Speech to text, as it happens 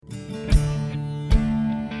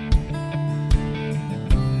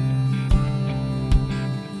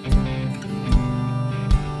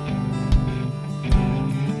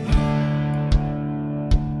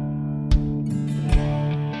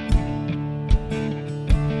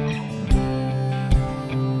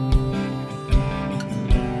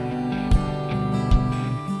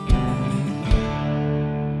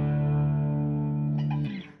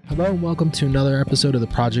Hello and welcome to another episode of the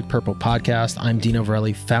Project Purple podcast. I'm Dino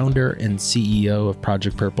Verrelli, founder and CEO of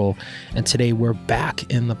Project Purple, and today we're back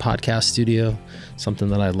in the podcast studio, something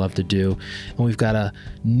that I love to do. And we've got a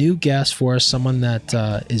new guest for us, someone that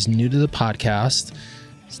is new to the podcast.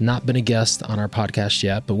 He's not been a guest on our podcast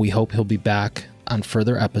yet, but we hope he'll be back on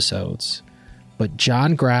further episodes. But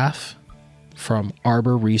John Graff from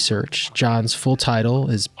Arbor Research. John's full title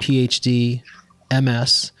is PhD,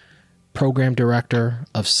 MS, Program Director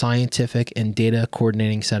of Scientific and Data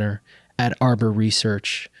Coordinating Center at Arbor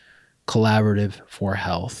Research Collaborative for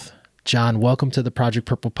Health. John, welcome to the Project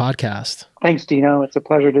Purple podcast. Thanks, Dino. It's a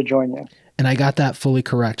pleasure to join you. And I got that fully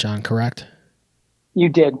correct, John, correct? You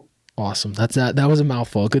did. Awesome. That was a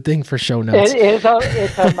mouthful. Good thing for show notes. It's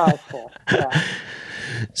a mouthful. Yeah.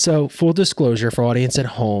 So full disclosure for audience at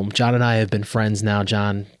home, John and I have been friends now,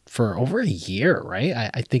 John, for over a year,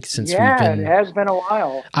 right? I think since we've been... it has been a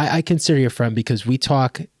while. I consider you a friend because we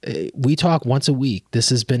talk once a week. This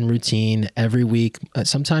has been routine every week.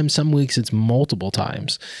 Sometimes some weeks it's multiple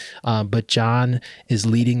times. But John is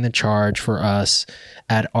leading the charge for us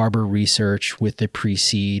at Arbor Research with the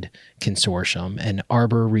Precede Consortium. And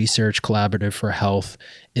Arbor Research Collaborative for Health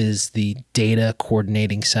is the data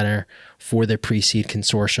coordinating center for the Precede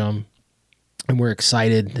Consortium. And we're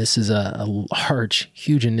excited. This is a large,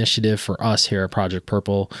 huge initiative for us here at Project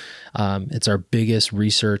Purple. It's our biggest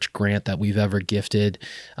research grant that we've ever gifted.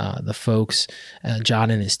 The folks,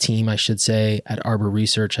 John and his team, I should say, at Arbor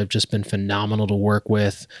Research have just been phenomenal to work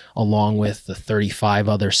with, along with the 35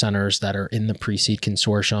 other centers that are in the Precede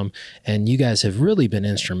Consortium. And you guys have really been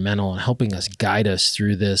instrumental in helping us guide us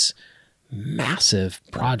through this massive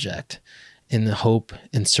project in the hope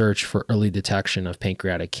and search for early detection of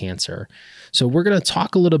pancreatic cancer. So we're going to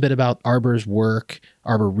talk a little bit about Arbor's work,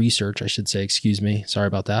 Arbor Research, I should say, excuse me, sorry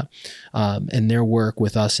about that, and their work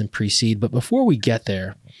with us in Precede. But before we get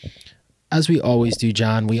there, as we always do,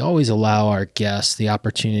 John, we always allow our guests the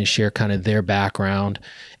opportunity to share kind of their background.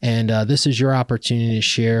 And this is your opportunity to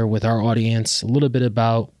share with our audience a little bit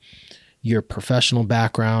about your professional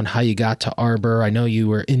background, how you got to Arbor. I know you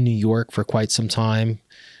were in New York for quite some time,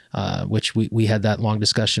 which we had that long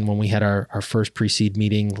discussion when we had our first Precede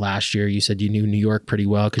meeting last year. You said you knew New York pretty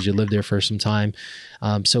well because you lived there for some time.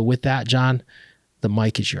 So with that, John, the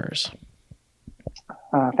mic is yours.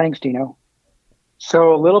 Thanks, Dino.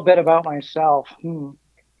 So a little bit about myself.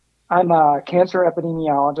 I'm a cancer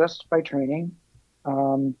epidemiologist by training,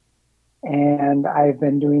 and I've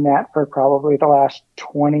been doing that for probably the last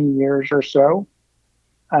 20 years or so.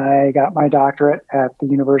 I got my doctorate at the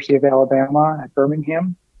University of Alabama at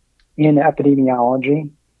Birmingham in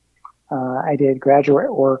epidemiology. I did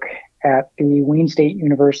graduate work at the Wayne State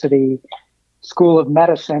University School of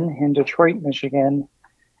Medicine in Detroit, Michigan,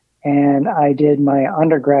 and I did my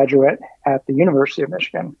undergraduate at the University of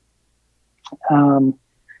Michigan.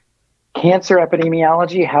 Cancer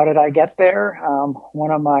epidemiology, how did I get there?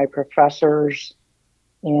 One of my professors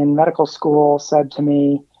in medical school said to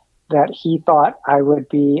me that he thought I would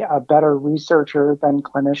be a better researcher than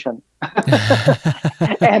clinician.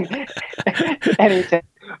 and he said,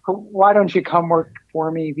 why don't you come work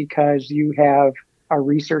for me because you have a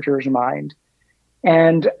researcher's mind?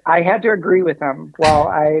 And I had to agree with him. While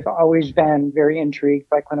I've always been very intrigued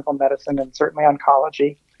by clinical medicine and certainly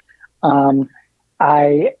oncology,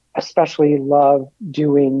 I especially love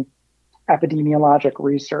doing epidemiologic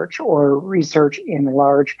research or research in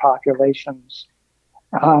large populations.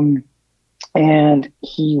 And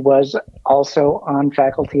he was also on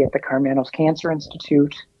faculty at the Karmanos Cancer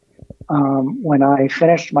Institute. When I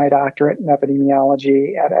finished my doctorate in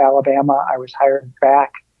epidemiology at Alabama, I was hired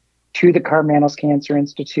back to the Karmanos Cancer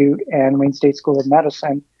Institute and Wayne State School of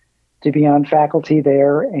Medicine to be on faculty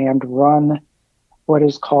there and run what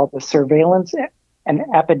is called the Surveillance and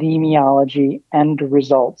Epidemiology End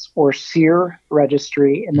Results, or SEER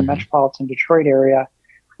registry in the metropolitan Detroit area,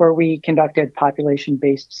 where we conducted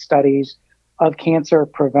population-based studies of cancer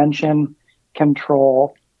prevention,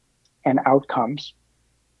 control, and outcomes,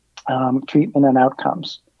 treatment and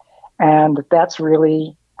outcomes. And that's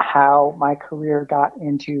really how my career got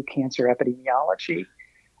into cancer epidemiology.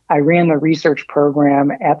 I ran the research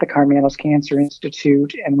program at the Karmanos Cancer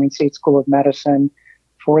Institute and Wayne State School of Medicine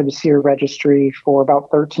for the SEER registry for about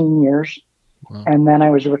 13 years. Wow. And then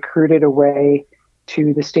I was recruited away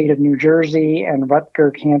to the state of New Jersey and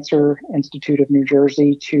Rutger Cancer Institute of New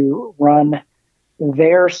Jersey to run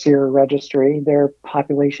their SEER registry, their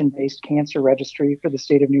population-based cancer registry for the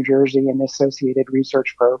state of New Jersey and the associated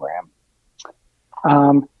research program.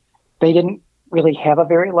 They didn't really have a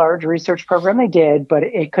very large research program. They did, but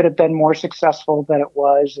it could have been more successful than it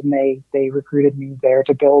was. And they recruited me there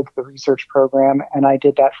to build the research program. And I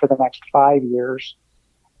did that for the next 5 years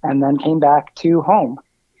and then came back to home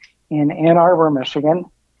in Ann Arbor, Michigan,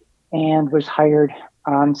 and was hired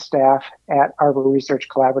on staff at Arbor Research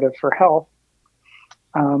Collaborative for Health.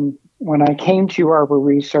 When I came to Arbor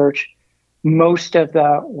Research, most of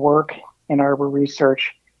the work in Arbor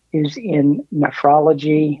Research is in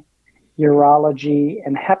nephrology, urology,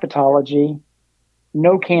 and hepatology.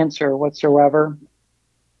 No cancer whatsoever.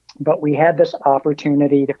 But we had this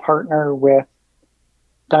opportunity to partner with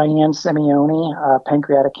Diane Simeone, a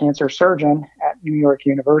pancreatic cancer surgeon at New York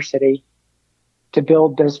University, to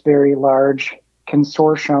build this very large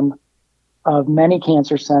consortium of many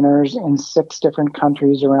cancer centers in 6 different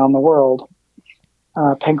countries around the world.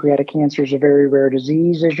 Pancreatic cancer is a very rare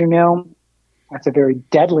disease, as you know. It's a very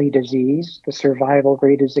deadly disease. The survival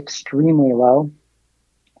rate is extremely low.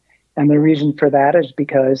 And the reason for that is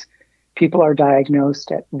because people are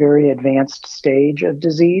diagnosed at very advanced stage of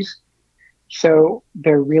disease. So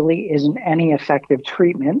there really isn't any effective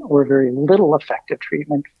treatment or very little effective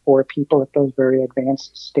treatment for people at those very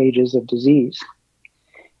advanced stages of disease.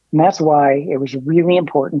 And that's why it was really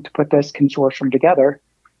important to put this consortium together,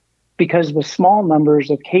 because the small numbers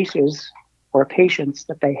of cases or patients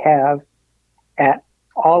that they have at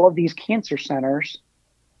all of these cancer centers,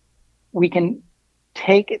 we can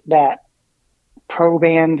take that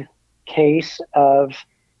proband case of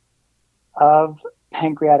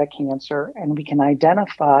pancreatic cancer and we can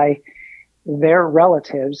identify their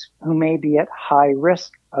relatives who may be at high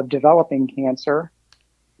risk of developing cancer.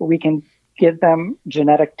 We can give them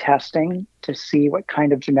genetic testing to see what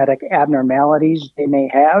kind of genetic abnormalities they may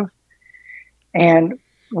have. And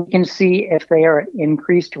we can see if they are at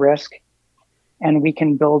increased risk, and we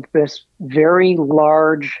can build this very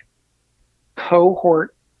large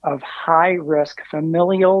cohort of high-risk,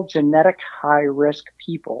 familial, genetic high-risk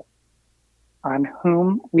people on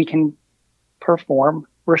whom we can perform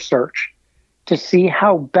research to see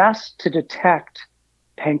how best to detect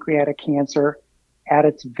pancreatic cancer at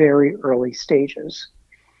its very early stages.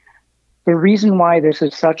 The reason why this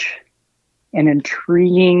is such an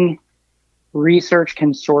intriguing research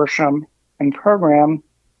consortium and program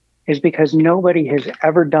is because nobody has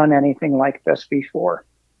ever done anything like this before.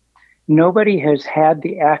 Nobody has had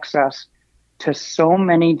the access to so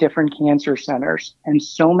many different cancer centers and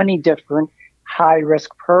so many different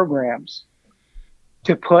high-risk programs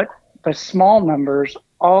to put the small numbers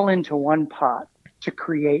all into one pot to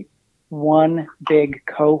create one big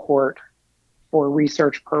cohort for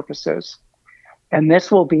research purposes. And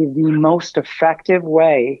this will be the most effective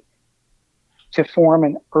way to form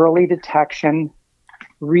an early detection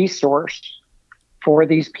resource for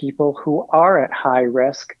these people who are at high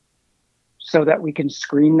risk so that we can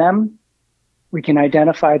screen them, we can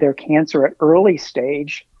identify their cancer at early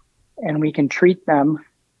stage, and we can treat them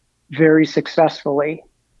very successfully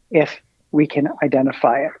if we can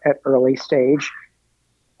identify it at early stage,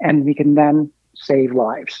 and we can then save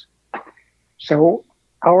lives. So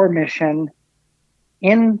our mission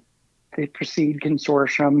in the PRECEDE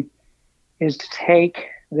consortium is to take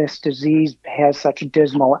this disease that has such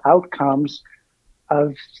dismal outcomes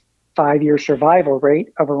of 5-year survival rate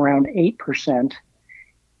of around 8%.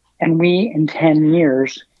 And we, in 10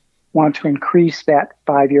 years, want to increase that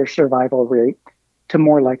 5-year survival rate to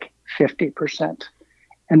more like 50%.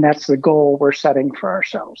 And that's the goal we're setting for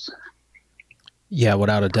ourselves. Yeah,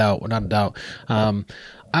 without a doubt.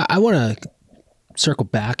 I want to circle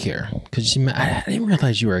back here because I didn't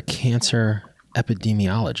realize you were a cancer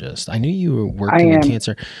epidemiologist. I knew you were working in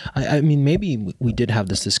cancer. I mean, maybe we did have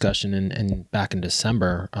this discussion in back in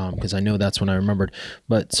December because I know that's when I remembered.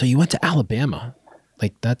 But so you went to Alabama.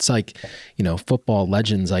 Like that's like, football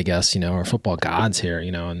legends, I guess, or football gods here,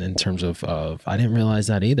 and in terms of I didn't realize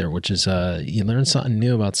that either, which is you learn something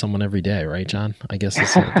new about someone every day, right, John? I guess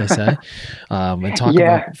that's what they say. And talk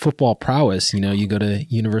about football prowess, you go to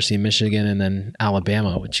University of Michigan and then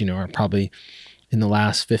Alabama, which, are probably in the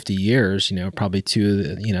last 50 years, probably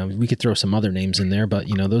two, we could throw some other names in there, but,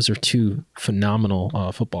 those are two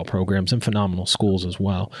phenomenal football programs and phenomenal schools as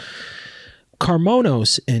well.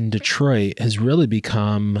 Karmanos in Detroit has really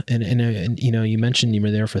become, and you mentioned you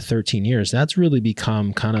were there for 13 years. That's really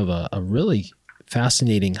become kind of a really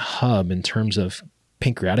fascinating hub in terms of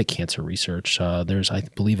pancreatic cancer research. There's, I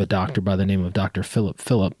believe, a doctor by the name of Dr.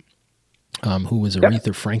 Philip who was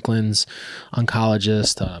Aretha Franklin's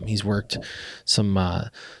oncologist. He's worked some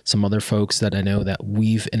other folks that I know that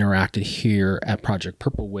we've interacted here at Project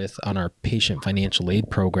Purple with on our patient financial aid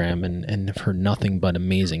program, and have heard nothing but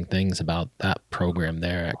amazing things about that program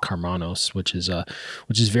there at Karmanos, which is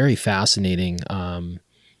very fascinating.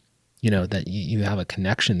 That you have a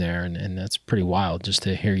connection there, and that's pretty wild just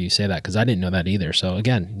to hear you say that, because I didn't know that either. So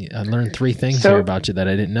again, I learned 3 things here about you that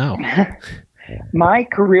I didn't know. My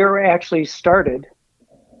career actually started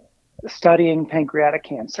studying pancreatic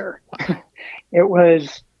cancer. It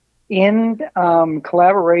was in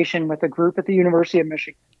collaboration with a group at the University of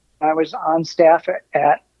Michigan. I was on staff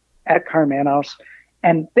at Karmanos,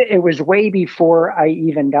 and it was way before I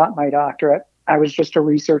even got my doctorate. I was just a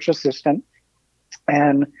research assistant,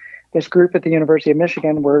 and this group at the University of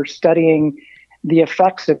Michigan were studying the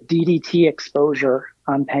effects of DDT exposure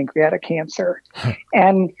on pancreatic cancer.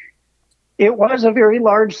 And it was a very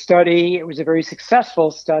large study. It was a very successful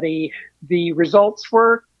study. The results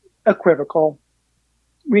were equivocal.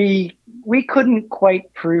 We couldn't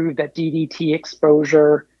quite prove that DDT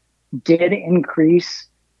exposure did increase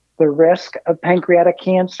the risk of pancreatic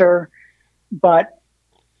cancer, but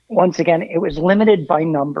once again, it was limited by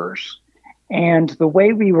numbers. And the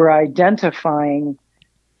way we were identifying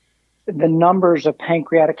the numbers of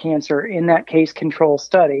pancreatic cancer in that case control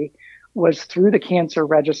study was through the cancer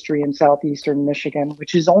registry in southeastern Michigan,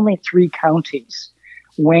 which is only 3 counties,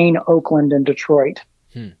 Wayne, Oakland, and Detroit.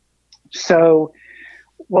 So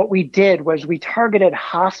what we did was we targeted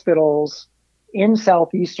hospitals in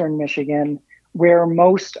southeastern Michigan where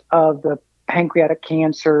most of the pancreatic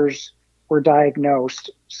cancers were diagnosed,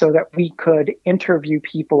 so that we could interview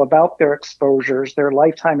people about their exposures, their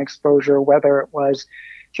lifetime exposure, whether it was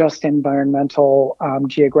just environmental,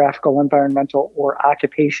 geographical environmental, or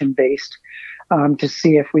occupation-based, to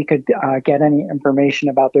see if we could get any information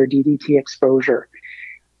about their DDT exposure.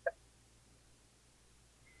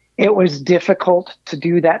 It was difficult to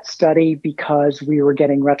do that study because we were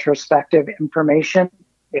getting retrospective information.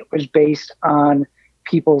 It was based on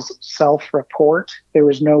people's self-report. There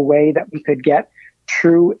was no way that we could get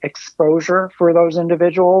true exposure for those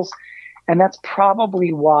individuals. And that's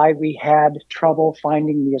probably why we had trouble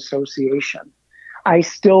finding the association. I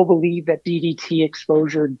still believe that DDT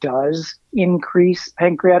exposure does increase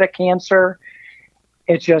pancreatic cancer.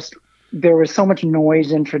 It's just there was so much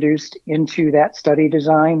noise introduced into that study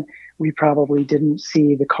design, we probably didn't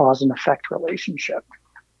see the cause and effect relationship.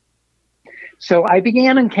 So I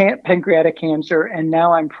began in pancreatic cancer, and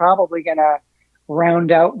now I'm probably going to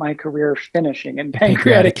round out my career finishing in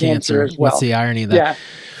pancreatic cancer as well. What's the irony of that?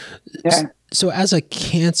 Yeah. So as a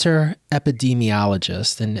cancer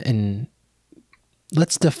epidemiologist, and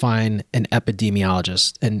let's define an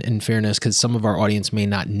epidemiologist, and in fairness, because some of our audience may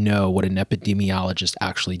not know what an epidemiologist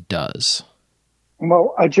actually does.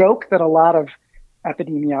 Well, a joke that a lot of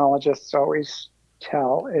epidemiologists always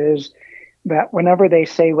tell is that whenever they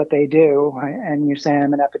say what they do, and you say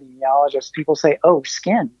I'm an epidemiologist, people say, "Oh,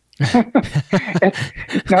 skin." No,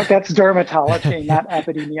 that's dermatology, not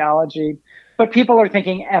epidemiology. But people are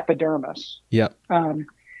thinking epidermis. Yep.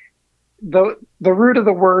 The root of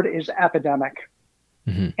the word is epidemic.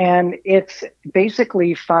 Mm-hmm. And it's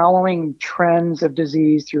basically following trends of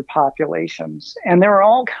disease through populations. And there are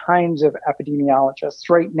all kinds of epidemiologists.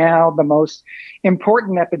 Right now, the most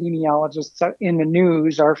important epidemiologists in the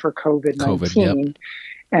news are for COVID-19. Yep.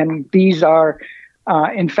 And these are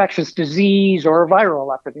infectious disease or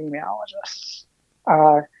viral epidemiologists.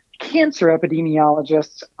 Cancer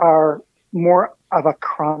epidemiologists are more of a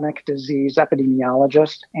chronic disease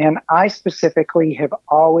epidemiologist. And I specifically have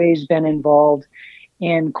always been involved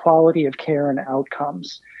in quality of care and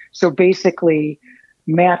outcomes. So basically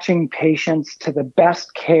matching patients to the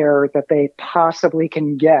best care that they possibly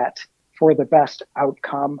can get for the best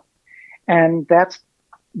outcome. And that's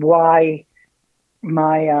why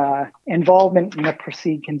my involvement in the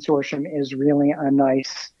PROCEED Consortium is really a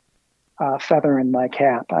nice feather in my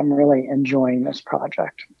cap. I'm really enjoying this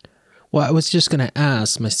project. Well, I was just going to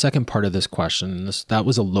ask my second part of this question. That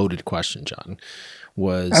was a loaded question, John.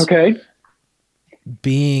 Was okay.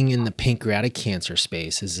 Being in the pancreatic cancer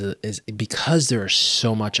space is because there is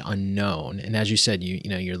so much unknown, and as you said,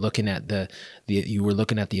 you're looking at you were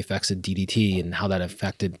looking at the effects of DDT and how that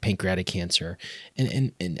affected pancreatic cancer,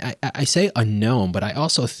 and I say unknown, but I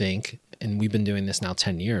also think, and we've been doing this now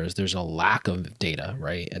 10 years, there's a lack of data,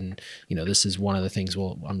 right? And this is one of the things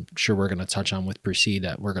I'm sure we're going to touch on with PROCEED,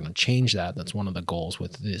 that we're going to change that. That's one of the goals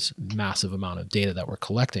with this massive amount of data that we're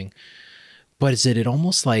collecting. But is it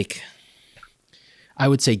almost like, I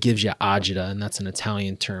would say gives you agita, and that's an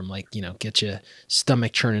Italian term, like, get your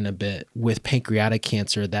stomach churning a bit with pancreatic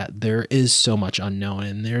cancer, that there is so much unknown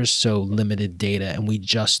and there's so limited data and we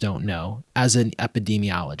just don't know as an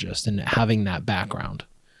epidemiologist and having that background.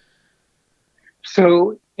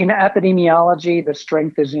 So in epidemiology, the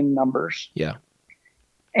strength is in numbers. Yeah.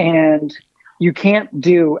 And you can't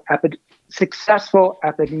do successful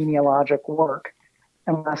epidemiologic work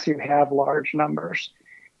unless you have large numbers.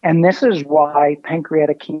 And this is why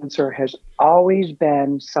pancreatic cancer has always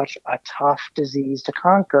been such a tough disease to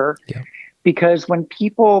conquer. Yeah. Because when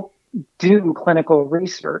people do clinical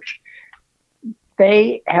research,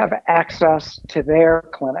 they have access to their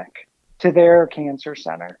clinic, to their cancer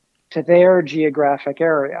center, to their geographic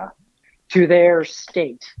area, to their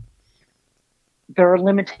state. There are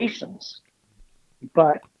limitations.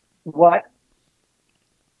 But what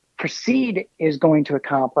PRECEDE is going to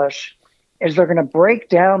accomplish is they're going to break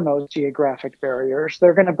down those geographic barriers.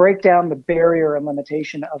 They're going to break down the barrier and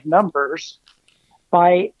limitation of numbers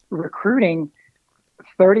by recruiting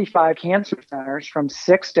 35 cancer centers from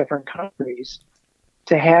 6 different countries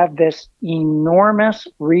to have this enormous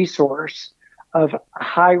resource of a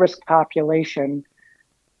high-risk population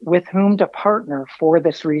with whom to partner for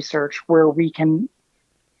this research, where we can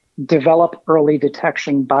develop early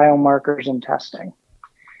detection biomarkers and testing.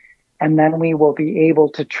 And then we will be able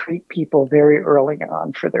to treat people very early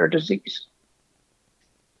on for their disease.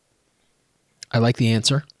 I like the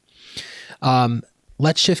answer.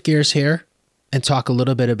 Let's shift gears here and talk a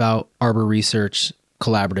little bit about Arbor Research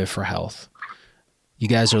Collaborative for Health. You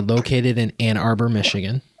guys are located in Ann Arbor,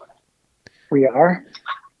 Michigan. We are.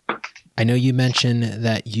 I know you mentioned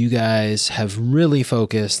that you guys have really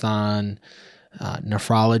focused on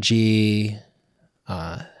nephrology,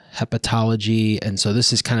 hepatology, and so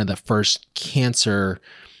this is kind of the first cancer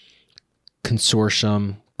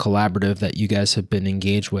consortium collaborative that you guys have been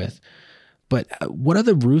engaged with. But what are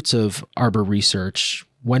the roots of Arbor Research?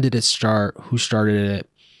 When did it start? Who started it?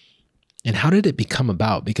 And how did it become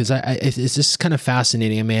about? Because it's just kind of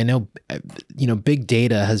fascinating. I mean, I know, big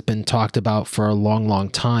data has been talked about for a long, long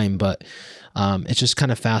time, but it's just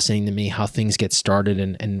kind of fascinating to me how things get started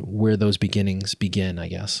and where those beginnings begin, I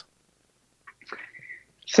guess.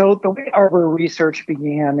 So the way Arbor Research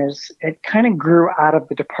began is it kind of grew out of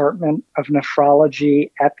the Department of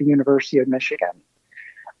Nephrology at the University of Michigan.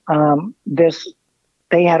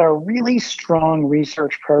 They had a really strong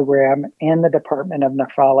research program in the Department of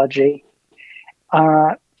Nephrology.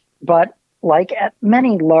 But like at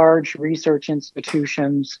many large research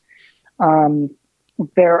institutions,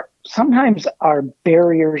 there sometimes are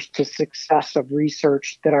barriers to success of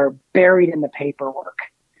research that are buried in the paperwork.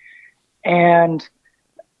 And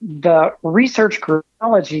the research group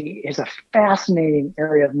is a fascinating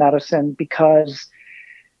area of medicine because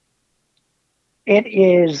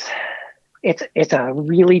it's a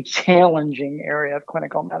really challenging area of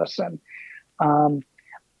clinical medicine,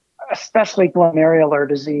 especially glomerular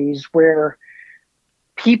disease, where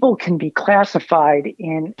people can be classified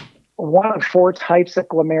in one of 4 types of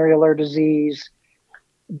glomerular disease,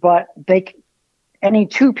 but any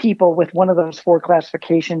 2 people with one of those 4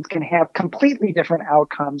 classifications can have completely different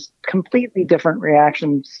outcomes, completely different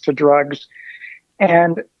reactions to drugs.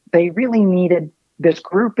 And they really needed this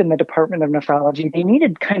group in the Department of Nephrology. They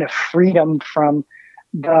needed kind of freedom from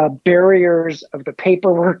the barriers of the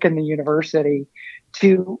paperwork in the university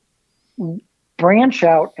to branch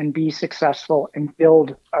out and be successful and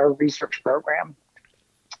build our research program.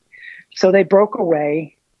 So they broke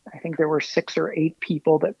away. I think there were 6 or 8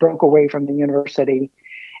 people that broke away from the university,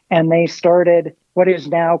 and they started what is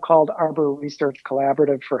now called Arbor Research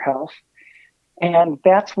Collaborative for Health. And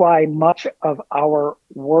that's why much of our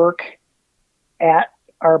work at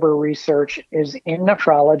Arbor Research is in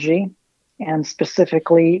nephrology, and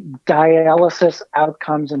specifically dialysis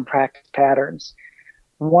outcomes and practice patterns.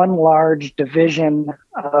 One large division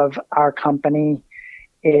of our company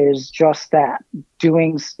is just that,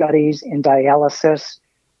 doing studies in dialysis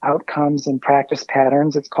outcomes and practice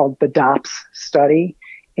patterns. It's called the DOPS study.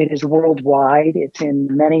 It is worldwide. It's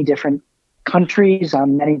in many different countries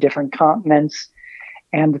on many different continents.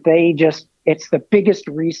 And it's the biggest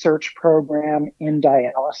research program in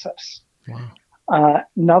dialysis. Wow.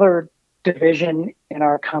 Another division in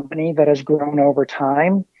our company that has grown over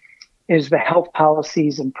time is the Health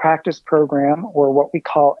Policies and Practice Program, or what we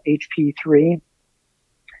call HP3.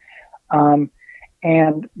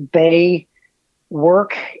 And they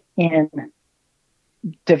work in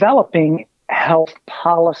developing health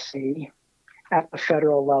policy at the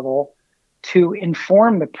federal level to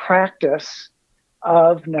inform the practice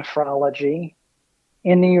of nephrology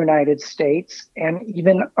in the United States and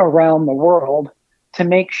even around the world to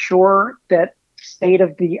make sure that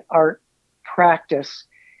state-of-the-art practice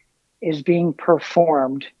is being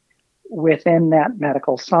performed within that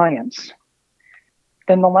medical science.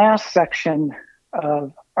 Then the last section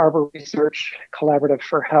of Arbor Research Collaborative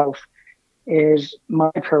for Health is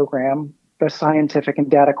my program, the Scientific and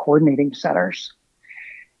Data Coordinating Centers.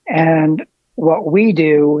 And what we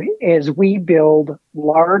do is we build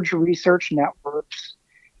large research networks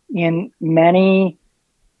in many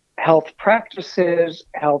health practices,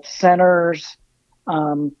 health centers,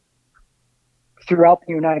 throughout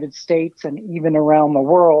the United States and even around the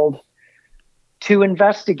world to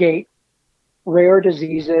investigate rare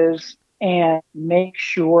diseases and make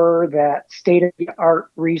sure that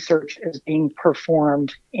state-of-the-art research is being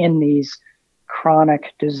performed in these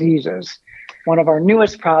chronic diseases. One of our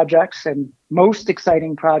newest projects and most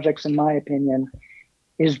exciting projects, in my opinion,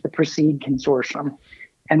 is the PRECEDE Consortium.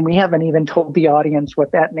 And we haven't even told the audience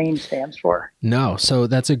what that name stands for. No, so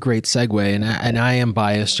that's a great segue. And I am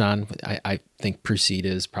biased, John. I think PRECEDE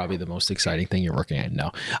is probably the most exciting thing you're working on.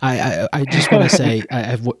 No, I just want to say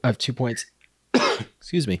I have 2 points.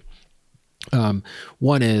 Excuse me.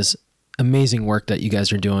 One is amazing work that you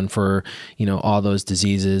guys are doing for, all those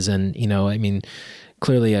diseases. And, I mean,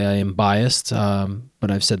 clearly I am biased, but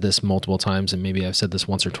I've said this multiple times, and maybe I've said this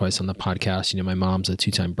once or twice on the podcast. My mom's a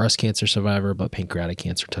 2-time breast cancer survivor, but pancreatic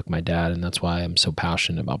cancer took my dad, and that's why I'm so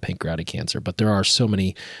passionate about pancreatic cancer. But there are so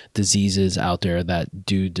many diseases out there that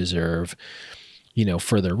do deserve,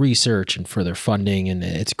 further research and further funding, and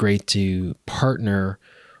it's great to partner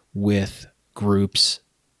with groups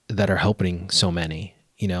that are helping so many,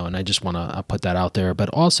 and I just want to put that out there. But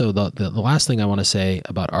also the last thing I want to say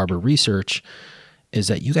about Arbor Research is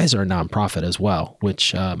that you guys are a nonprofit as well,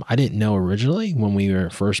 which I didn't know originally when we were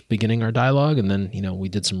first beginning our dialogue. And then, we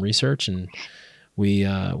did some research and we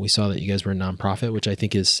saw that you guys were a nonprofit, which I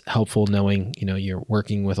think is helpful knowing, you're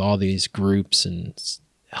working with all these groups and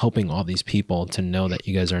helping all these people. To know that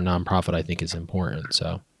you guys are a nonprofit, I think is important.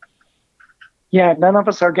 So. Yeah, none of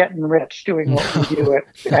us are getting rich doing what we do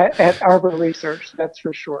at Arbor Research, that's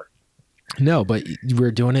for sure. No, but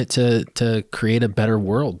we're doing it to create a better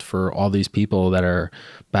world for all these people that are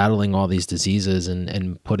battling all these diseases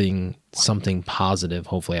and putting something positive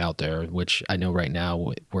hopefully out there, which I know right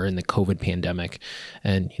now we're in the COVID pandemic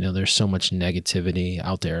and, there's so much negativity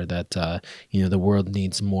out there that, the world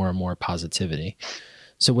needs more and more positivity.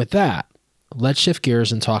 So with that, let's shift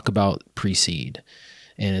gears and talk about PRECEDE.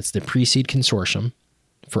 And it's the PRECEDE Consortium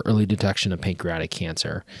for Early Detection of Pancreatic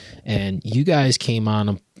Cancer. And you guys came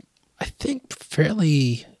on, I think,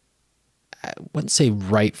 fairly, I wouldn't say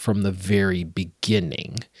right from the very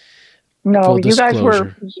beginning. No,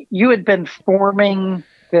 you had been forming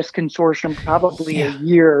this consortium probably a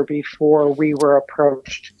year before we were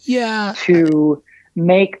approached. Yeah. To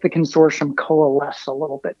make the consortium coalesce a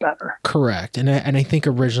little bit better. Correct. And I think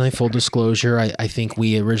originally, full disclosure, I think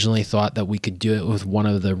we originally thought that we could do it with one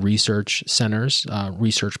of the research centers,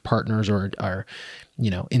 research partners or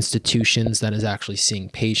institutions that is actually seeing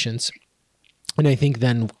patients. And I think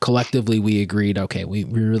then collectively we agreed, okay, we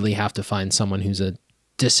really have to find someone who's a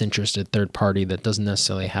disinterested third party that doesn't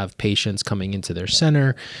necessarily have patients coming into their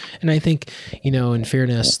center. And I think, in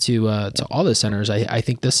fairness to all the centers, I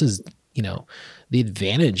think this is, the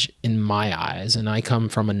advantage in my eyes, and I come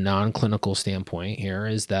from a non-clinical standpoint here,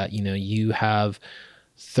 is that, you have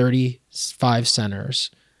 35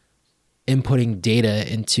 centers inputting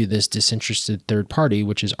data into this disinterested third party,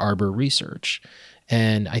 which is Arbor Research.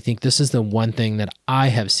 And I think this is the one thing that I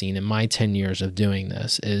have seen in my 10 years of doing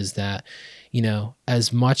this is that,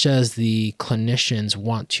 as much as the clinicians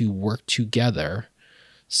want to work together,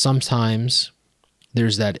 sometimes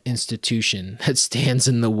there's that institution that stands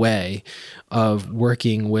in the way of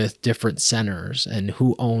working with different centers and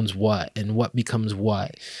who owns what and what becomes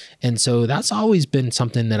what. And so that's always been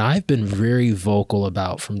something that I've been very vocal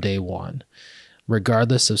about from day one,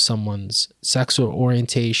 regardless of someone's sexual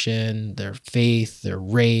orientation, their faith, their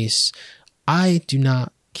race. I do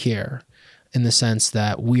not care, in the sense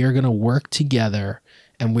that we are going to work together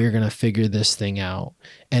and we're going to figure this thing out.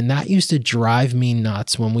 And that used to drive me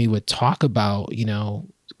nuts when we would talk about,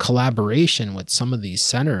 collaboration with some of these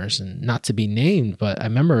centers, and not to be named, but I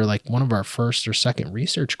remember like one of our first or second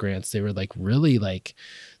research grants, they were like really like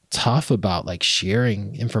tough about like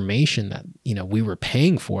sharing information that, we were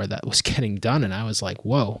paying for that was getting done. And I was like,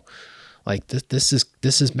 whoa, like this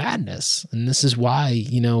is madness. And this is why,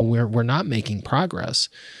 we're not making progress.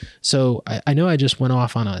 So I know I just went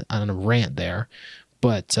off on a rant there.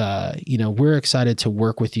 But, we're excited to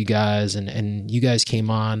work with you guys, and you guys came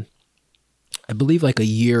on. I believe like a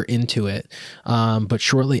year into it, but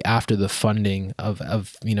shortly after the funding of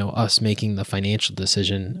us making the financial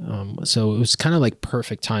decision. So it was kind of like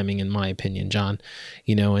perfect timing, in my opinion, John,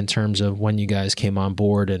 in terms of when you guys came on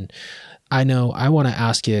board. And I know I want to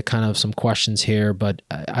ask you kind of some questions here, but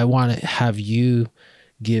I want to have you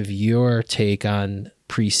give your take on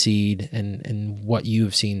Pre-Seed and what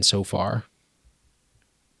you've seen so far.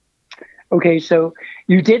 Okay, so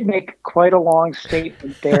you did make quite a long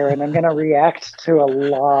statement there, and I'm going to react to a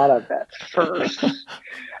lot of it first.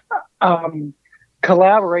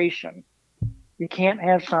 Collaboration. You can't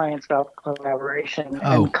have science without collaboration.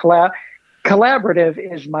 Oh. And collaborative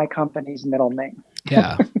is my company's middle name.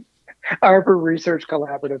 Yeah. Arbor Research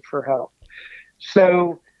Collaborative for Health.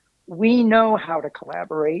 So we know how to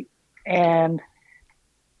collaborate, and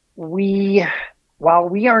while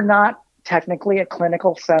we are not technically a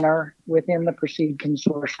clinical center within the Pre-Seed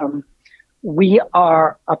Consortium, we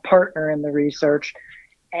are a partner in the research.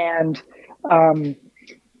 And the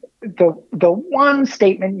one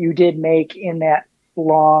statement you did make in that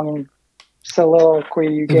long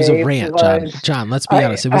soliloquy you gave, it was a rant, John, let's be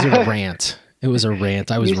honest. It was a rant. It was a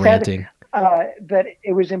rant. I was ranting. That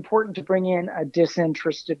it was important to bring in a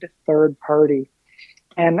disinterested third party.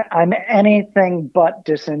 And I'm anything but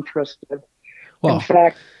disinterested. Well, in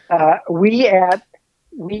fact, we at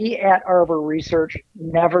Arbor Research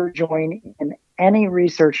never join in any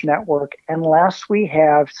research network unless we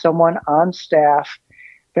have someone on staff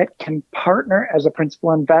that can partner as a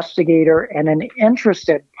principal investigator and an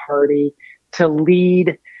interested party to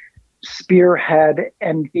lead, spearhead,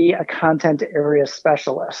 and be a content area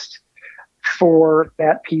specialist for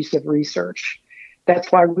that piece of research.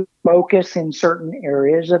 That's why we focus in certain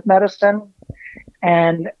areas of medicine.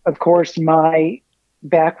 And of course, my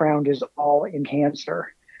background is all in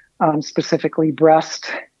cancer, specifically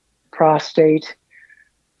breast, prostate,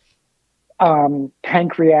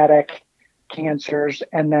 pancreatic cancers.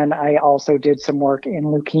 And then I also did some work in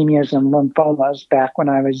leukemias and lymphomas back when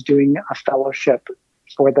I was doing a fellowship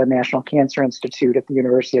for the National Cancer Institute at the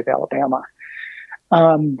University of Alabama.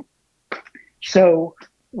 So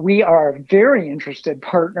we are a very interested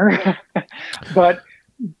partner, but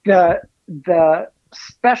the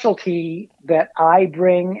specialty that I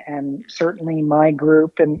bring, and certainly my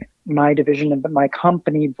group and my division of my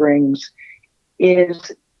company brings, is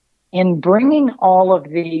in bringing all of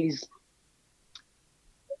these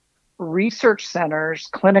research centers,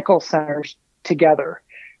 clinical centers together,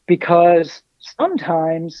 because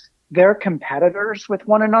sometimes they're competitors with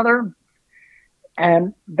one another.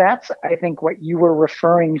 And that's, I think, what you were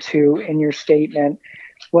referring to in your statement,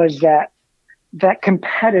 was that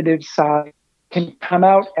competitive side can come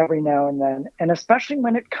out every now and then. And especially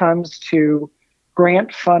when it comes to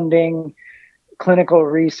grant funding, clinical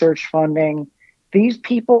research funding, these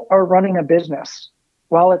people are running a business.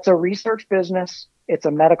 While it's a research business, it's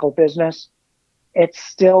a medical business, it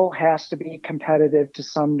still has to be competitive to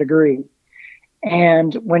some degree.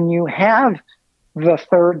 And when you have the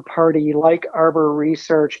third party like Arbor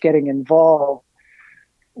Research getting involved,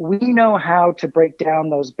 we know how to break down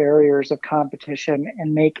those barriers of competition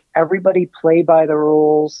and make everybody play by the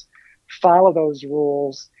rules, follow those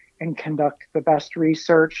rules, and conduct the best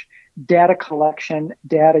research, data collection,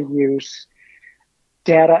 data use,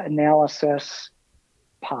 data analysis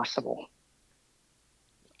possible.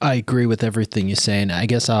 I agree with everything you say, and I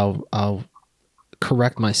guess I'll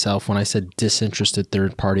correct myself when I said disinterested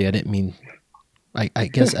third party. I didn't mean. I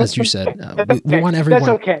guess, as you said, we want everyone. That's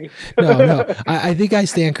okay. No. I think I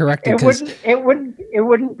stand corrected. It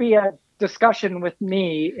wouldn't be a discussion with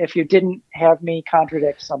me if you didn't have me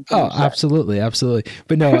contradict something. Oh, absolutely.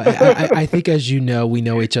 But no, I think, as you know, we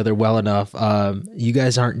know each other well enough. You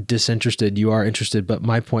guys aren't disinterested. You are interested. But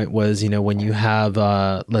my point was, when you have,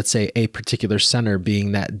 let's say, a particular center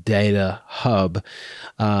being that data hub,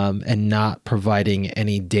 and not providing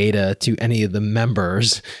any data to any of the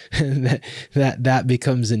members, that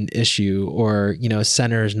becomes an issue. Or, a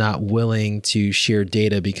center is not willing to share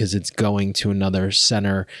data because it's going to another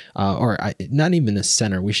center, or not even a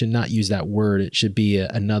center. We should not use that word. It should be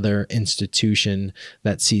another institution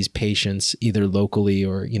that sees patients either locally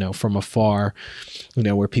or, from afar,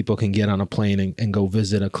 where people can get on a plane and go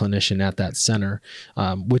visit a clinician at that center,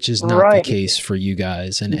 which is not the case for you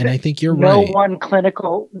guys. And I think you're right.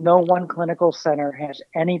 No one clinical center has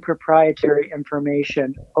any proprietary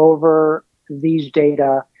information over these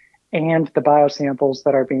data and the biosamples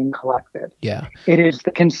that are being collected. Yeah. It is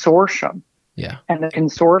the consortium. Yeah. And the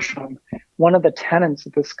consortium, one of the tenets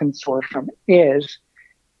of this consortium is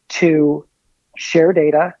to share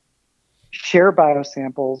data, share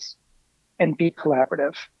biosamples, and be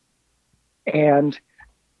collaborative. And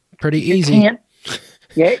Pretty easy.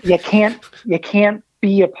 You can't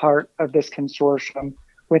be a part of this consortium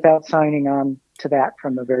without signing on to that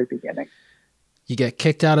from the very beginning. You get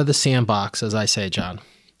kicked out of the sandbox, as I say, John,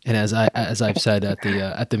 and as I've said at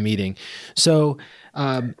the meeting. So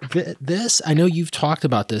this, I know you've talked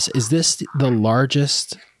about this. Is this the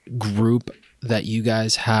largest group that you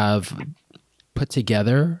guys have put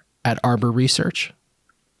together at Arbor Research?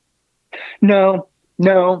 No.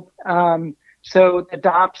 So the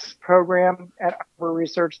DOPS program at Arbor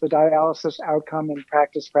Research, the Dialysis Outcome and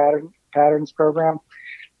Practice Patterns program,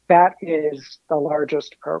 that is the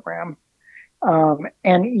largest program.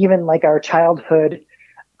 And even like our childhood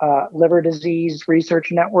liver disease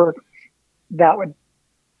research network, that would,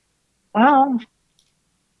 I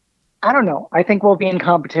don't know. I think we'll be in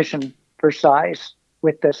competition for size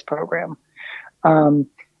with this program.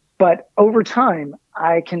 But over time,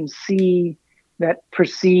 I can see that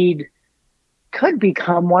PRECEDE could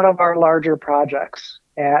become one of our larger projects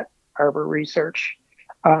at Arbor Research.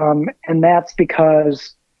 And that's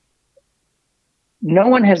because no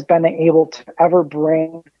one has been able to ever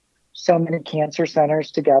bring so many cancer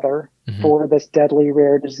centers together for this deadly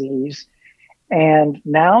rare disease. And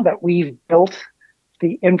now that we've built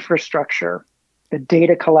the infrastructure, the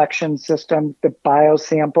data collection system, the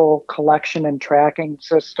biosample collection and tracking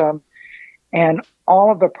system, and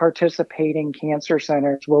all of the participating cancer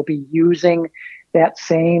centers will be using that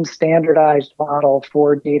same standardized model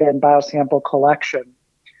for data and biosample collection.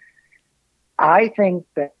 I think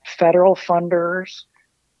that federal funders,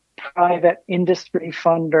 private industry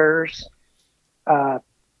funders,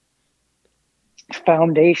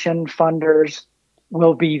 foundation funders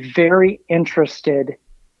will be very interested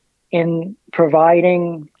in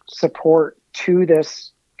providing support to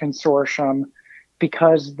this consortium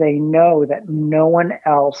because they know that no one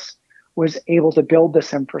else was able to build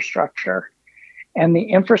this infrastructure. And the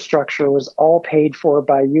infrastructure was all paid for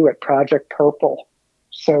by you at Project Purple.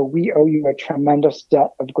 So we owe you a tremendous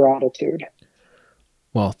debt of gratitude.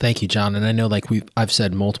 Well, thank you, John. And I know, like I've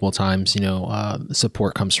said multiple times,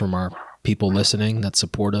 support comes from our people listening that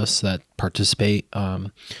support us, that participate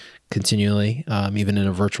continually, even in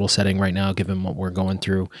a virtual setting right now, given what we're going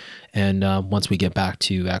through. And once we get back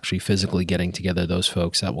to actually physically getting together, those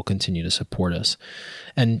folks that will continue to support us.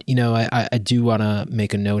 And, I do want to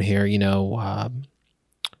make a note here,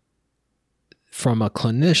 from a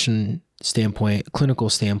clinical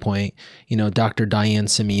standpoint, Dr. Diane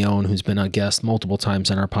Simeone, who's been a guest multiple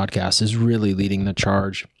times on our podcast, is really leading the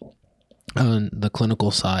charge on the clinical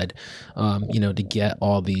side, to get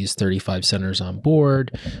all these 35 centers on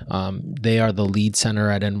board. They are the lead center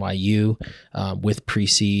at NYU with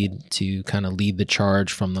PRECEDE to kind of lead the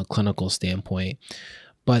charge from the clinical standpoint.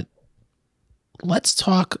 But let's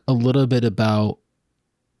talk a little bit about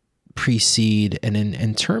PRECEDE and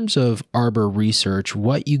in terms of Arbor Research,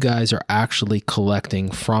 what you guys are actually collecting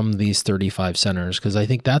from these 35 centers, because I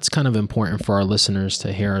think that's kind of important for our listeners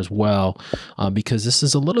to hear as well, because this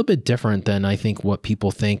is a little bit different than I think what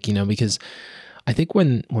people think, because I think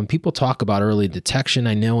when people talk about early detection,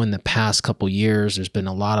 I know in the past couple years, there's been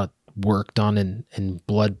a lot of work done in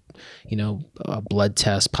blood, blood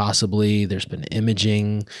tests possibly. There's been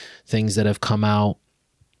imaging things that have come out.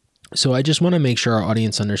 So I just want to make sure our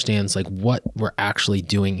audience understands like what we're actually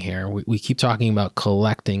doing here. We keep talking about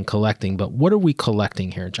collecting, but what are we collecting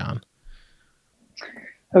here, John?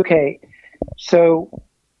 Okay. So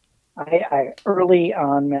I early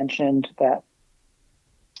on mentioned that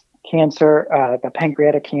cancer, the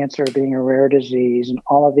pancreatic cancer being a rare disease, and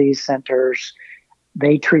all of these centers,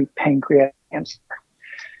 they treat pancreatic cancer.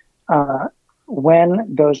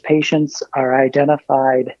 When those patients are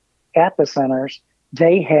identified at the centers,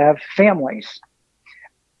 they have families.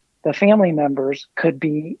 The family members could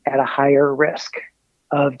be at a higher risk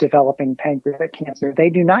of developing pancreatic cancer. They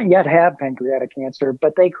do not yet have pancreatic cancer,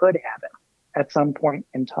 but they could have it at some point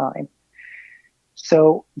in time.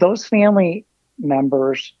 So those family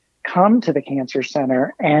members come to the cancer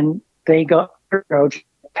center and they go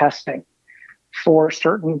testing for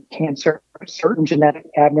certain genetic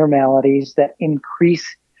abnormalities that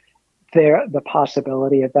increase the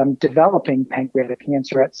possibility of them developing pancreatic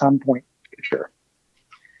cancer at some point in the future.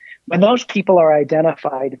 When those people are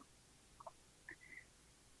identified,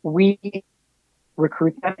 we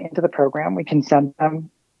recruit them into the program. We can send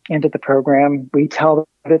them into the program. We tell them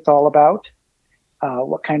what it's all about,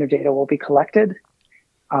 what kind of data will be collected,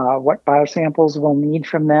 what biosamples we'll need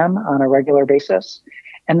from them on a regular basis.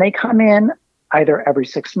 And they come in either every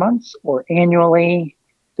 6 months or annually,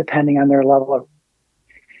 depending on their level of.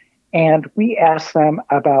 And we ask them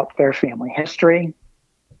about their family history,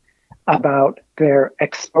 about their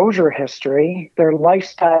exposure history, their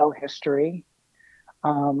lifestyle history,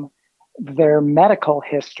 their medical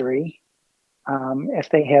history, if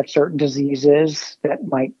they have certain diseases that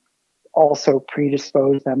might also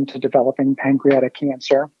predispose them to developing pancreatic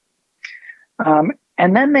cancer.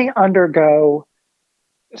 And then they undergo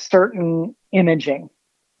certain imaging,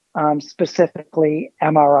 specifically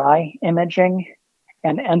MRI imaging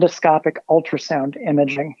and endoscopic ultrasound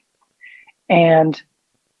imaging. And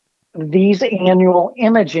these annual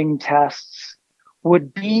imaging tests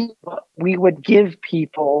would be what we would give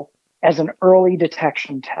people as an early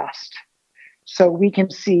detection test. So we can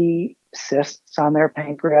see cysts on their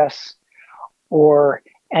pancreas or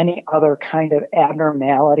any other kind of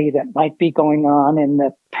abnormality that might be going on in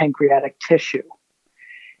the pancreatic tissue.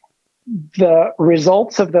 The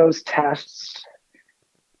results of those tests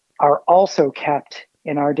are also kept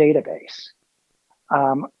in our database.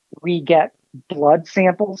 We get blood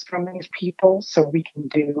samples from these people so we can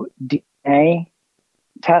do DNA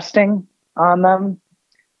testing on them.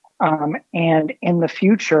 And in the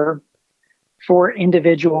future, for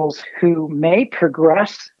individuals who may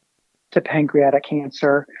progress to pancreatic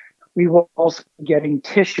cancer, we will also be getting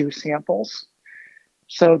tissue samples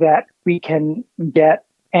so that we can get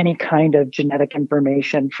any kind of genetic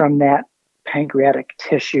information from that pancreatic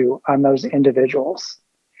tissue on those individuals.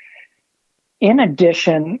 In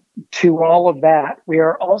addition to all of that, we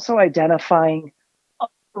are also identifying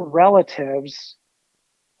other relatives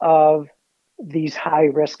of these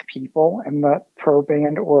high-risk people in the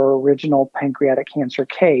proband or original pancreatic cancer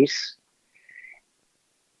case.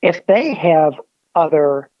 If they have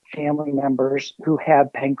other family members who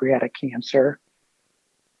have pancreatic cancer,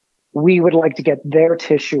 we would like to get their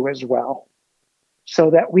tissue as well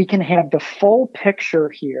so that we can have the full picture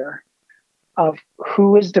here of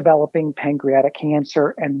who is developing pancreatic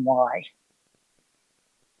cancer and why.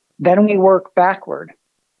 Then we work backward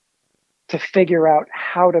to figure out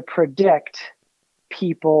how to predict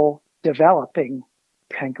people developing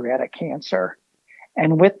pancreatic cancer.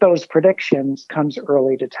 And with those predictions comes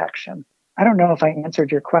early detection. I don't know if I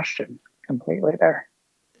answered your question completely there.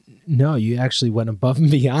 No, you actually went above and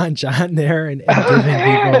beyond, John, there, and giving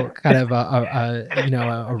people kind of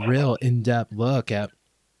a real in-depth look at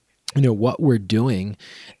what we're doing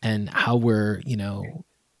and how we're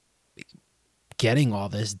getting all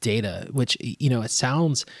this data. Which it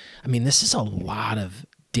sounds. I mean, this is a lot of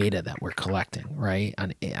data that we're collecting, right?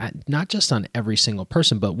 Not just on every single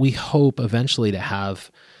person, but we hope eventually to have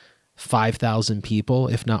 5,000 people,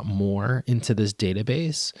 if not more, into this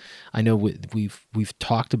database. I know we've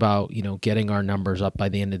talked about, getting our numbers up by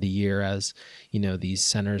the end of the year as, these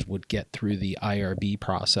centers would get through the IRB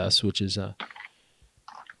process, which is a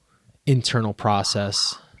internal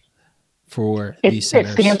process for these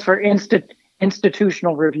centers. It stands for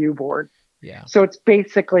Institutional Review Board. Yeah. So it's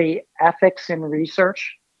basically ethics in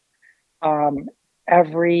research.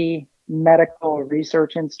 Every medical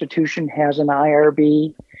research institution has an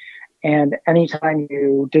IRB. And anytime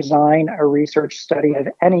you design a research study of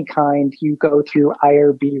any kind, you go through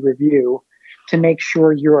IRB review to make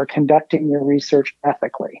sure you are conducting your research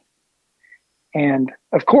ethically. And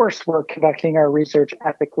of course, we're conducting our research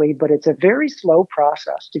ethically, but it's a very slow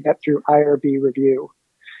process to get through IRB review.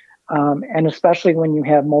 And especially when you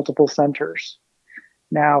have multiple centers.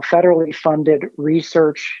 Now, federally funded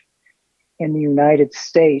research in the United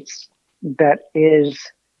States that is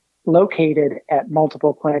located at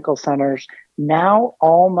multiple clinical centers now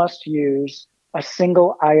all must use a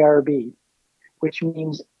single IRB, which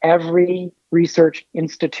means every research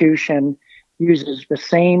institution uses the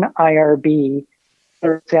same IRB,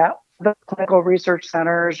 whether it's at the clinical research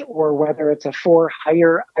centers or whether it's a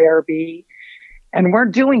for-hire IRB. And we're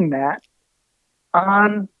doing that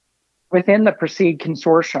within the PROCEED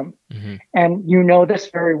consortium. Mm-hmm. And you know this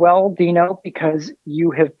very well, Dino, because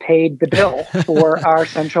you have paid the bill for our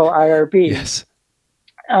central IRB. Yes.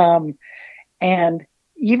 And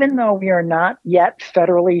even though we are not yet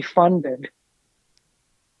federally funded,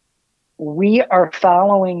 we are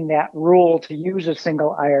following that rule to use a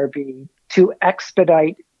single IRB to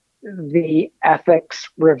expedite the ethics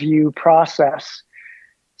review process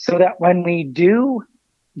so that when we do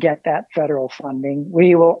get that federal funding,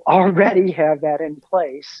 we will already have that in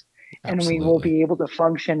place. Absolutely. And we will be able to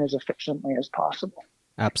function as efficiently as possible.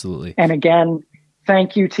 Absolutely. And again,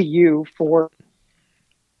 thank you to you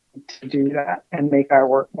to do that and make our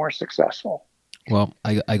work more successful. Well,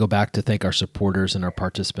 I go back to thank our supporters and our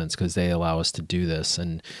participants because they allow us to do this.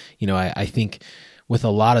 And, I think with a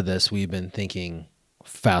lot of this, we've been thinking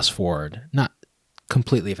fast forward, not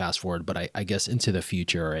completely fast forward, but I guess into the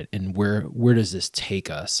future, and where does this take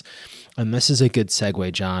us? And this is a good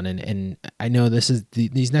segue, John. And I know this is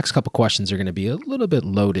these next couple questions are going to be a little bit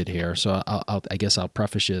loaded here, so I guess I'll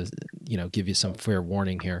preface give you some fair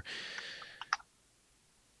warning here.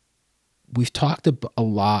 We've talked a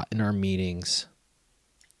lot in our meetings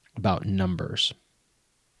about numbers.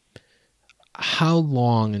 How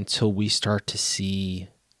long until we start to see,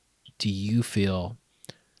 do you feel,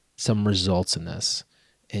 some results in this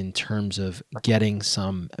in terms of getting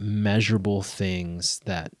some measurable things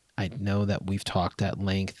that I know that we've talked at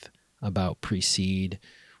length about PRECEDE,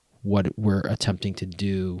 what we're attempting to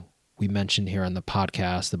do. We mentioned here on the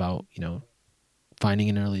podcast about, finding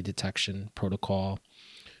an early detection protocol,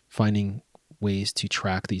 finding ways to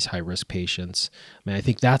track these high-risk patients. I mean, I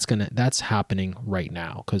think that's happening right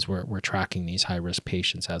now because we're tracking these high-risk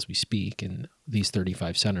patients as we speak, and these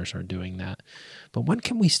 35 centers are doing that. But when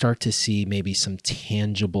can we start to see maybe some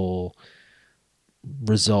tangible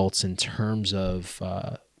results in terms of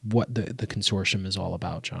what the consortium is all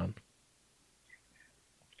about, John?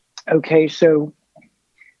 Okay, so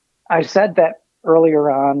I said that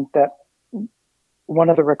earlier on that one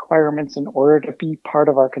of the requirements in order to be part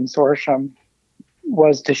of our consortium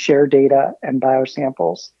was to share data and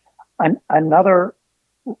biosamples. Another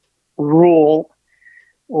rule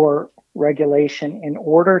or regulation in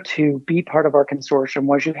order to be part of our consortium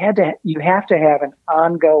was you have to have an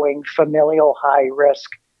ongoing familial high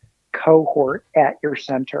risk cohort at your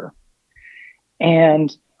center.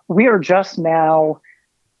 And we are just now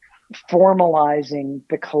formalizing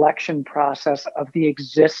the collection process of the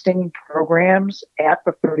existing programs at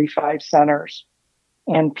the 35 centers.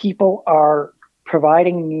 And people are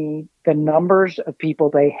providing me the numbers of people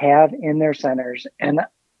they have in their centers. And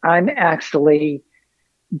I'm actually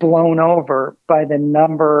blown over by the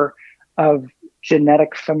number of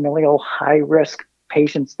genetic familial high risk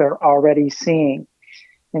patients they're already seeing.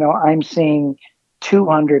 I'm seeing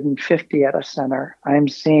 250 at a center. I'm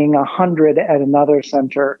seeing 100 at another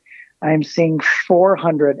center. I'm seeing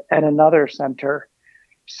 400 at another center.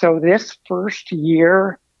 So this first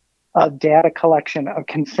year of data collection, of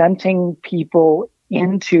consenting people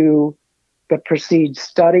into the PRECEDE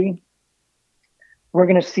study, we're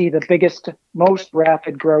going to see the biggest, most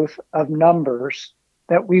rapid growth of numbers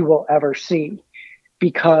that we will ever see,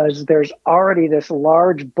 because there's already this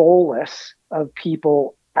large bolus of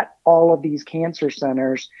people at all of these cancer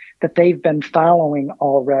centers that they've been following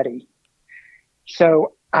already.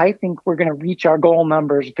 So I think we're going to reach our goal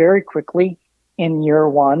numbers very quickly in year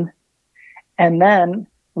one. And then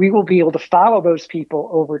we will be able to follow those people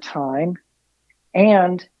over time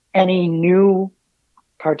and any new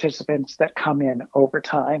participants that come in over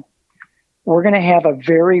time. We're going to have a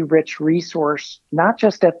very rich resource, not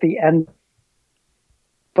just at the end,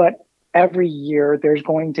 but every year there's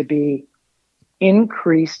going to be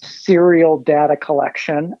increased serial data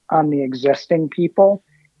collection on the existing people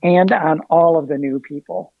and on all of the new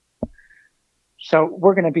people. So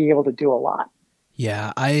we're going to be able to do a lot.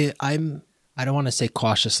 Yeah, I don't want to say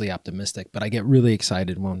cautiously optimistic, but I get really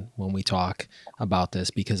excited when we talk about this,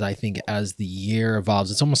 because I think as the year evolves,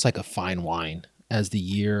 it's almost like a fine wine. As the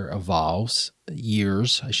year evolves,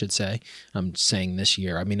 years, I should say, I'm saying this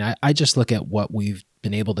year. I mean, I just look at what we've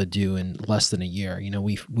been able to do in less than a year.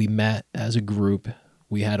 We met as a group.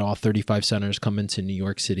 We had all 35 centers come into New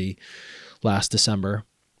York City last December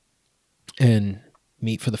and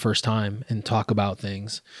meet for the first time and talk about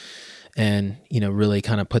things and, really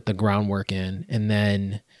kind of put the groundwork in. And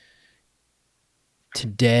then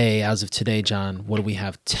today, as of today, John, what do we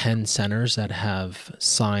have? 10 centers that have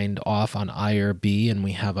signed off on IRB, and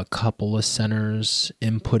we have a couple of centers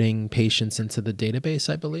inputting patients into the database,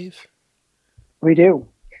 I believe. We do.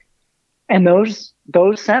 And those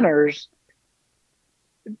centers,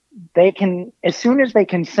 they can, as soon as they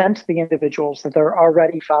consent the individuals that they're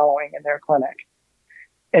already following in their clinic,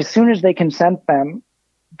 as soon as they consent them,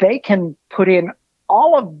 they can put in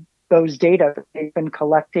all of those data that they've been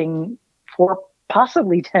collecting for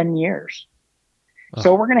possibly 10 years. Oh.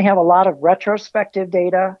 So we're going to have a lot of retrospective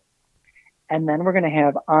data, and then we're going to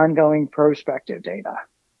have ongoing prospective data.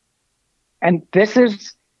 And this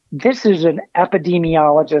is an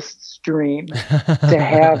epidemiologist's dream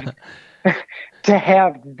to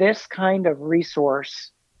have this kind of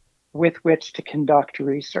resource with which to conduct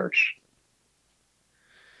research.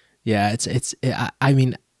 Yeah, I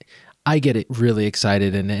mean, I get it really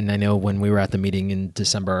excited. And I know when we were at the meeting in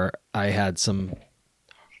December, I had some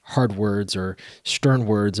hard words or stern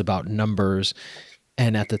words about numbers.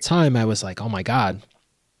 And at the time I was like, oh my God,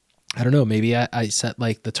 I don't know, maybe I set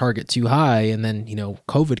like the target too high. And then,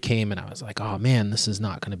 COVID came and I was like, oh man, this is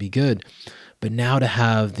not going to be good. But now to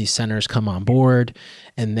have these centers come on board,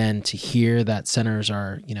 and then to hear that centers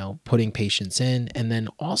are, putting patients in. And then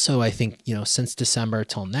also, I think, since December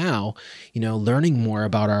till now, learning more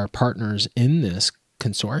about our partners in this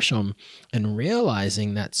consortium and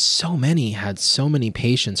realizing that so many had so many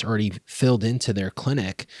patients already filled into their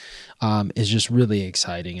clinic is just really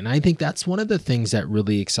exciting. And I think that's one of the things that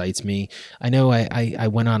really excites me. I know I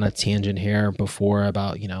went on a tangent here before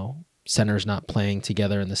about, centers not playing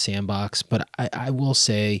together in the sandbox, but I will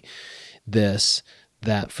say this,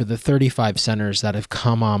 that for the 35 centers that have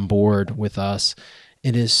come on board with us,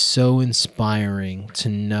 it is so inspiring to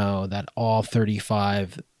know that all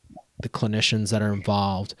 35, the clinicians that are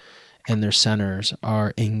involved and their centers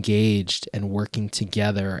are engaged and working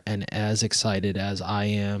together, and as excited as I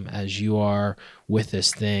am, as you are with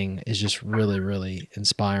this thing, is just really, really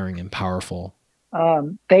inspiring and powerful.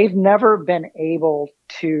 They've never been able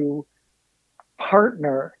to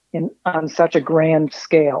partner on such a grand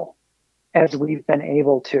scale as we've been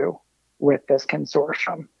able to with this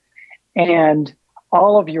consortium. And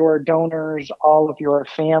all of your donors, all of your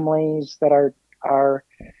families that are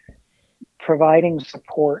providing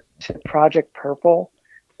support to Project Purple,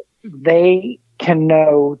 they can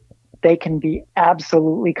be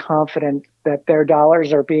absolutely confident that their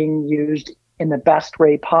dollars are being used in the best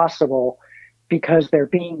way possible, because they're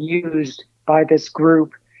being used by this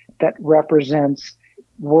group that represents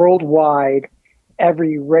worldwide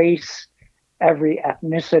every race, every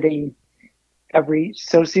ethnicity, every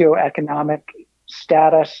socioeconomic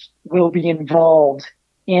status will be involved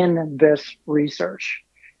in this research.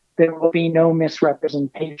 There will be no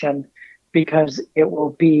misrepresentation, because it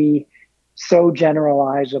will be so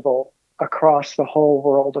generalizable across the whole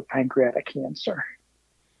world of pancreatic cancer.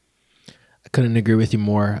 I couldn't agree with you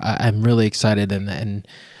more. I'm really excited, and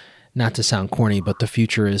not to sound corny, but the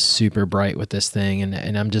future is super bright with this thing.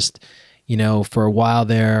 And I'm just, for a while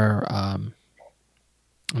there,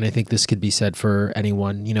 and I think this could be said for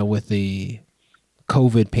anyone, with the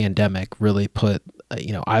COVID pandemic really put,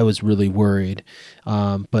 I was really worried.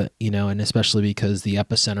 But, and especially because the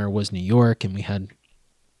epicenter was New York, and we had,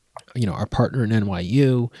 our partner in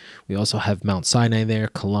NYU. We also have Mount Sinai there,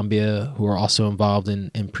 Columbia, who are also involved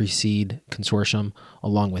in PRECEDE consortium,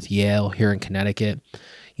 along with Yale here in Connecticut.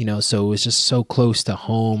 So it was just so close to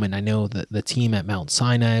home. And I know that the team at Mount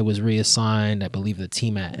Sinai was reassigned. I believe the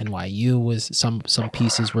team at NYU was some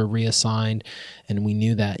pieces were reassigned. And we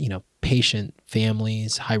knew that, patient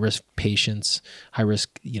families, high-risk patients,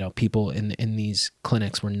 high-risk, people in these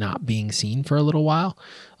clinics were not being seen for a little while.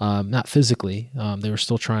 Not physically. They were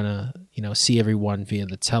still trying to, see everyone via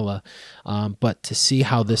the tele. But to see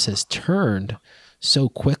how this has turned so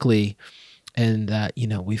quickly, and that,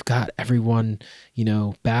 we've got everyone,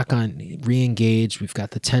 back on re-engaged. We've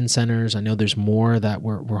got the 10 centers. I know there's more that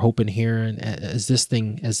we're hoping here. And as this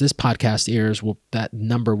podcast airs, that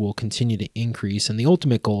number will continue to increase. And the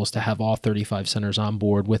ultimate goal is to have all 35 centers on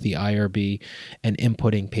board with the IRB and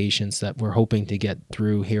inputting patients that we're hoping to get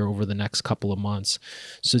through here over the next couple of months.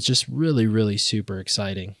 So it's just really, really super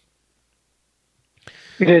exciting.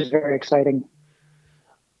 It is very exciting.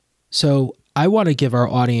 So I want to give our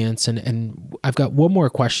audience, and I've got one more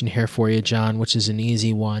question here for you, John, which is an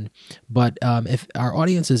easy one. But if our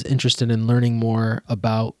audience is interested in learning more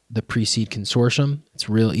about the PRECEDE Consortium, it's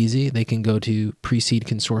real easy. They can go to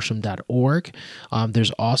precedeconsortium.org.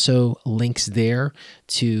 There's also links there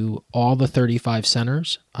to all the 35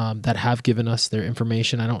 centers that have given us their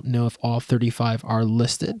information. I don't know if all 35 are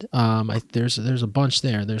listed. There's a bunch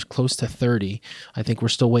there. There's close to 30. I think we're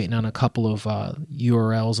still waiting on a couple of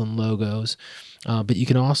URLs and logos. But you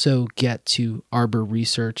can also get to Arbor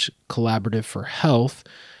Research Collaborative for Health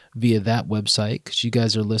via that website, because you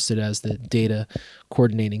guys are listed as the data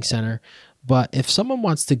coordinating center. But if someone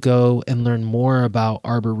wants to go and learn more about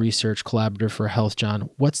Arbor Research Collaborative for Health, John,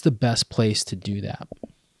 what's the best place to do that?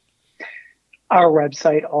 Our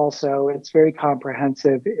website also, it's very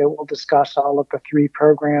comprehensive. It will discuss all of the 3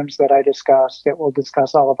 programs that I discussed. It will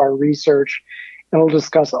discuss all of our research. It will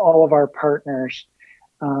discuss all of our partners.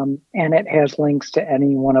 And it has links to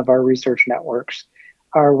any one of our research networks.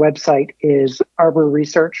 Our website is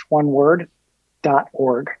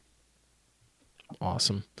arborresearch.org.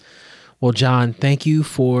 Awesome. Well, John, thank you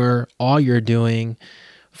for all you're doing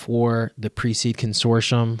for the PRECEDE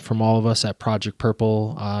Consortium, from all of us at Project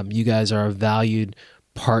Purple. You guys are a valued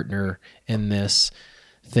partner in this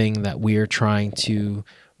thing that we are trying to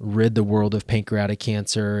rid the world of pancreatic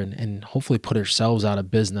cancer and hopefully put ourselves out of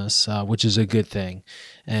business, which is a good thing.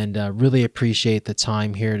 And really appreciate the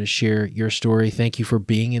time here to share your story. Thank you for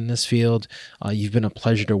being in this field. You've been a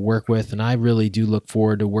pleasure to work with, and I really do look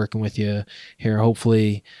forward to working with you here,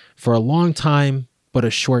 hopefully for a long time, but a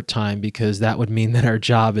short time, because that would mean that our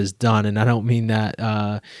job is done. And I don't mean that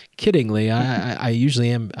kiddingly. I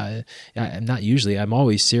usually am. I'm not usually. I'm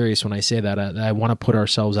always serious when I say that. I want to put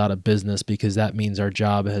ourselves out of business, because that means our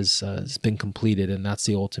job has been completed, and that's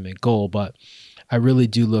the ultimate goal. But I really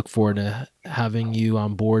do look forward to having you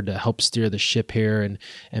on board to help steer the ship here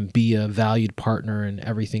and be a valued partner in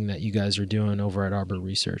everything that you guys are doing over at Arbor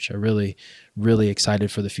Research. I'm really, really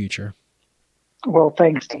excited for the future. Well,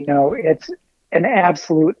 thanks, Dino. It's an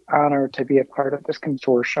absolute honor to be a part of this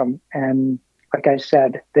consortium. And like I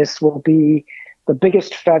said, this will be the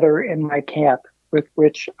biggest feather in my cap with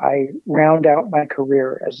which I round out my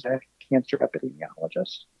career as a cancer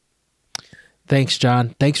epidemiologist. Thanks,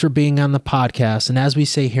 John. Thanks for being on the podcast. And as we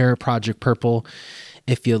say here at Project Purple,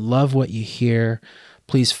 if you love what you hear,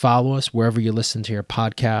 please follow us wherever you listen to your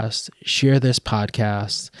podcast, share this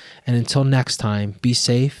podcast, and until next time, be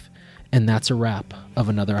safe. And that's a wrap of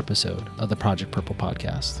another episode of the Project Purple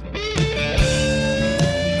podcast.